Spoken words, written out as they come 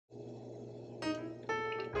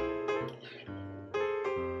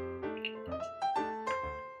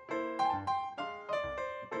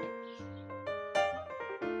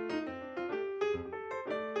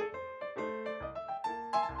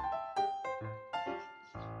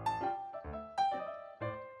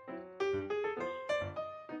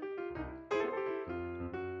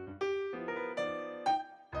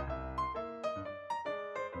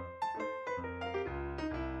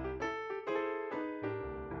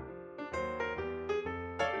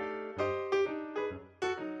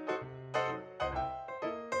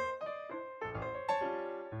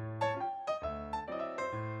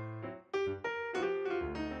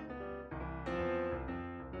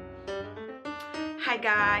Hi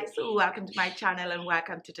guys, welcome to my channel and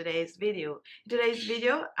welcome to today's video. In today's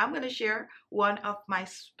video, I'm going to share one of my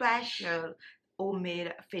special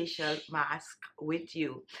homemade facial mask with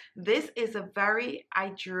you. This is a very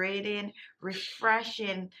hydrating,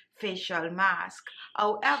 refreshing facial mask.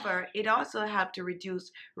 However, it also helps to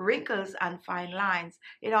reduce wrinkles and fine lines.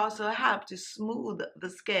 It also helps to smooth the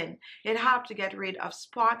skin. It helps to get rid of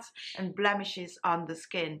spots and blemishes on the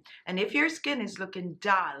skin. And if your skin is looking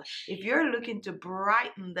dull, if you're looking to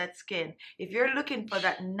brighten that skin, if you're looking for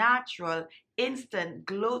that natural instant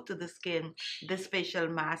glow to the skin, this facial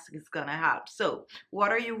mask is gonna help. So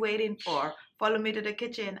what are you waiting for? Follow me to the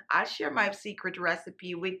kitchen. I'll share my secret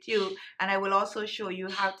recipe with you, and I will also show you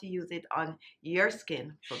how to use it on your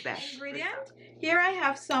skin for best ingredient. Here I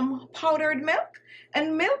have some powdered milk,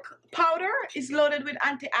 and milk powder is loaded with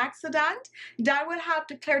antioxidant that will help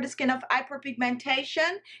to clear the skin of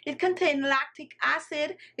hyperpigmentation. It contains lactic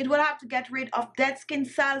acid. It will help to get rid of dead skin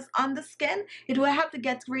cells on the skin. It will help to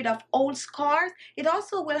get rid of old scars. It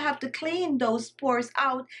also will help to clean those pores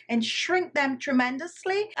out and shrink them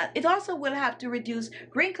tremendously. It also will help to reduce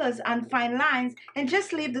wrinkles and fine lines and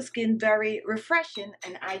just leave the skin very refreshing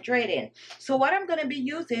and hydrating. So what I'm going to be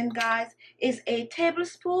using, guys, is a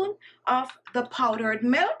tablespoon of the powdered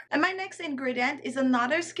milk. And my next ingredient is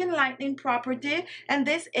another skin lightening property, and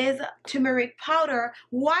this is turmeric powder,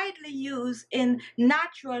 widely used in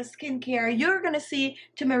natural skincare. You're going to see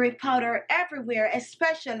turmeric powder everywhere,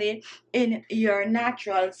 especially in your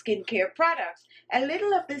natural skincare products. A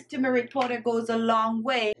little of this turmeric powder goes a long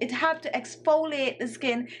way. It helps to exfoliate the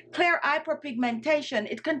skin, clear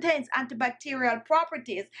hyperpigmentation. It contains antibacterial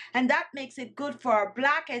properties, and that makes it good for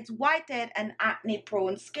blackheads, whitehead, and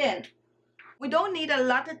acne-prone skin. We don't need a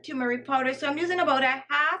lot of turmeric powder, so I'm using about a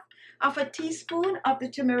half of a teaspoon of the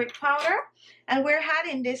turmeric powder, and we're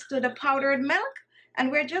adding this to the powdered milk,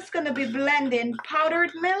 and we're just going to be blending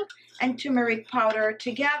powdered milk and turmeric powder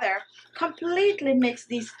together. Completely mix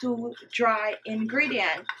these two dry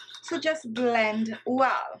ingredients. So just blend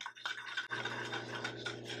well.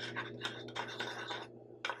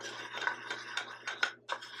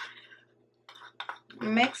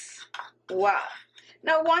 Mix well.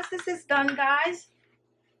 Now once this is done, guys,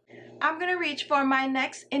 I'm gonna reach for my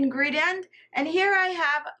next ingredient, and here I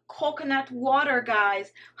have coconut water,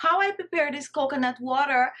 guys. How I prepare this coconut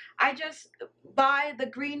water, I just buy the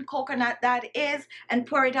green coconut that is and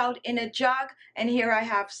pour it out in a jug, and here I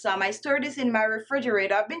have some. I store this in my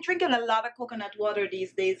refrigerator. I've been drinking a lot of coconut water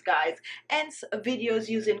these days, guys, hence videos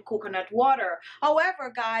using coconut water.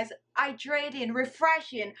 However, guys, hydrating,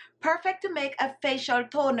 refreshing, perfect to make a facial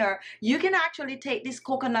toner. You can actually take this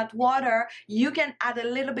coconut water, you can add a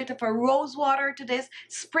little bit of a rose water to this,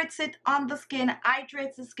 spritz it on the skin,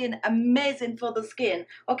 hydrates the skin, amazing for the skin.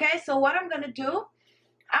 Okay, so what I'm gonna do,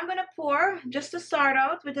 I'm gonna pour, just to start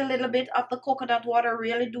out, with a little bit of the coconut water.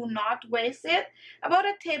 Really do not waste it. About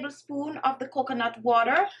a tablespoon of the coconut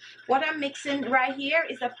water. What I'm mixing right here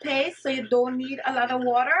is a paste, so you don't need a lot of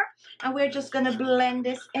water, and we're just gonna blend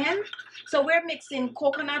this in. So we're mixing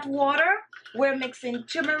coconut water, we're mixing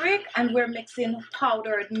turmeric, and we're mixing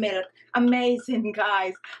powdered milk. Amazing,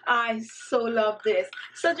 guys. I so love this.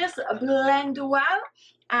 So just blend well.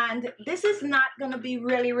 And this is not going to be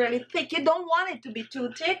really thick. You don't want it to be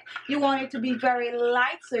too thick. You want it to be very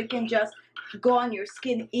light so it can just go on your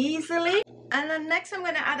skin easily. And then next I'm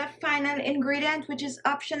going to add a final ingredient, which is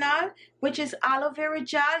optional, which is aloe vera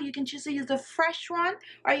gel. You can choose to use the fresh one,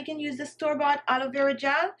 or you can use the store-bought aloe vera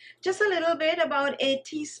gel. Just a little bit, about a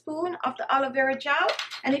teaspoon of the aloe vera gel.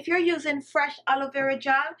 And if you're using fresh aloe vera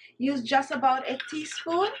gel, use just about a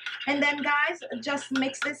teaspoon. And then, guys, just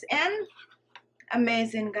mix this in.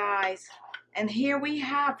 Amazing, guys. And here we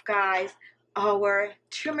have, guys, our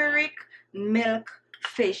turmeric milk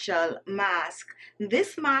facial mask.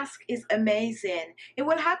 This mask is amazing. It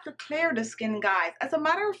will help to clear the skin, guys. As a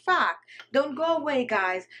matter of fact, don't go away,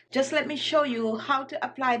 guys. Just let me show you how to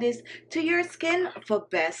apply this to your skin for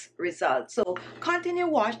best results. So continue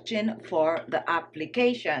watching for the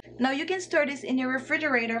application. Now you can store this in your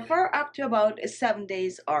refrigerator for up to about 7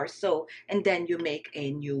 days or so, and then you make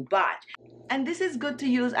a new batch. And this is good to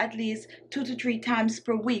use at least 2 to 3 times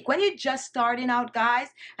per week when you're just starting out, guys.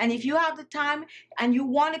 And if you have the time and you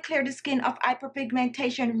want to clear the skin of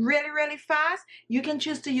hyperpigmentation really fast, you can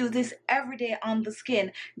choose to use this every day on the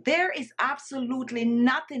skin. There is absolutely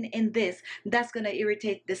nothing in this that's going to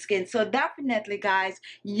irritate the skin. So definitely, guys,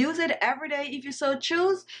 use it every day if you so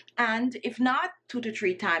choose, and if not, 2 to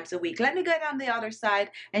 3 times a week. Let me get on the other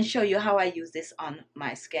side and show you how I use this on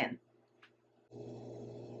my skin.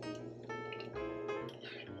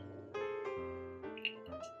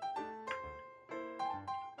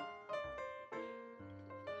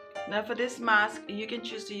 Now for this mask, you can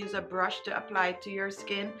choose to use a brush to apply it to your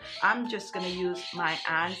skin. I'm just going to use my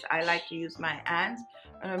hands. I like to use my hands,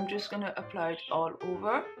 and I'm just going to apply it all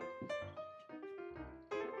over.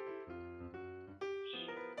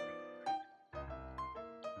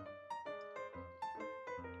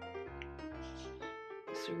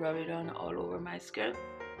 Just rub it on all over my skin.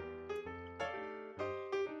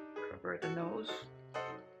 Cover the nose.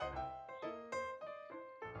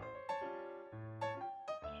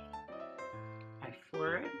 My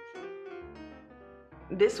forehead.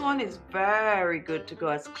 This one is very good to go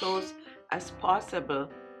as close as possible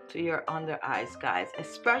to your under eyes, guys,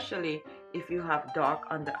 especially if you have dark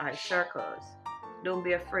under eye circles. Don't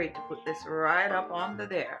be afraid to put this right up under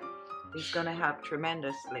there. It's gonna help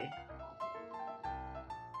tremendously.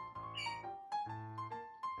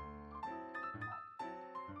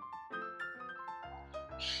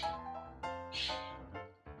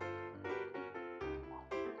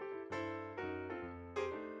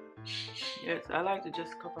 Yes, I like to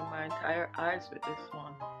just cover my entire eyes with this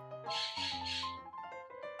one.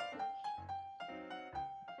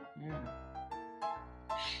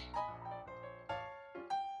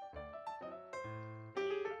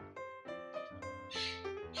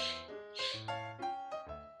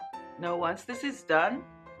 Now once this is done,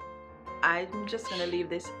 I'm just going to leave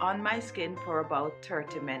this on my skin for about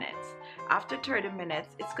 30 minutes. After 30 minutes,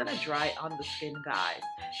 it's going to dry on the skin, guys.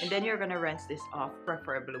 And then you're going to rinse this off,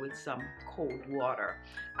 preferably with some cold water.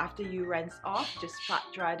 After you rinse off, just pat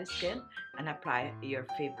dry the skin and apply your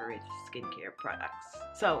favorite skincare products.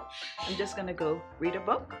 So I'm just going to go read a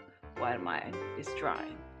book while mine is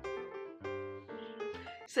drying.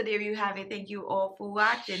 So there you have it. Thank you all for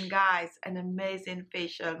watching, guys. An amazing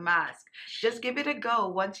facial mask. Just give it a go.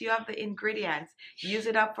 Once you have the ingredients, use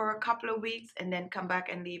it up for a couple of weeks and then come back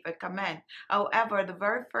and leave a comment. However, the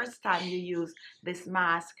very first time you use this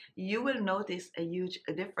mask, you will notice a huge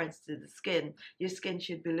difference to the skin. Your skin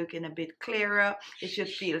should be looking a bit clearer. It should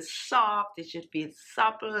feel soft. It should feel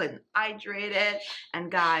supple and hydrated. And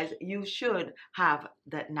guys, you should have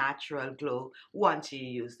that natural glow once you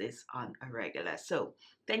use this on a regular. So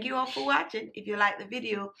thank you all for watching. If you like the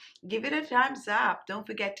video, give it a thumbs up. Don't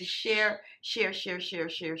forget to share. Your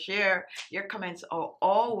comments are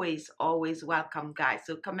always welcome, guys.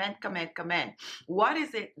 So comment. What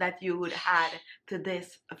is it that you would add to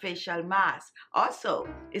this facial mask? Also,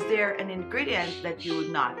 is there an ingredient that you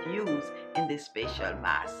would not use in this facial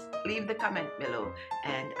mask? Leave the comment below,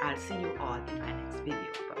 and I'll see you all in my next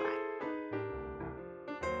video. Bye-bye.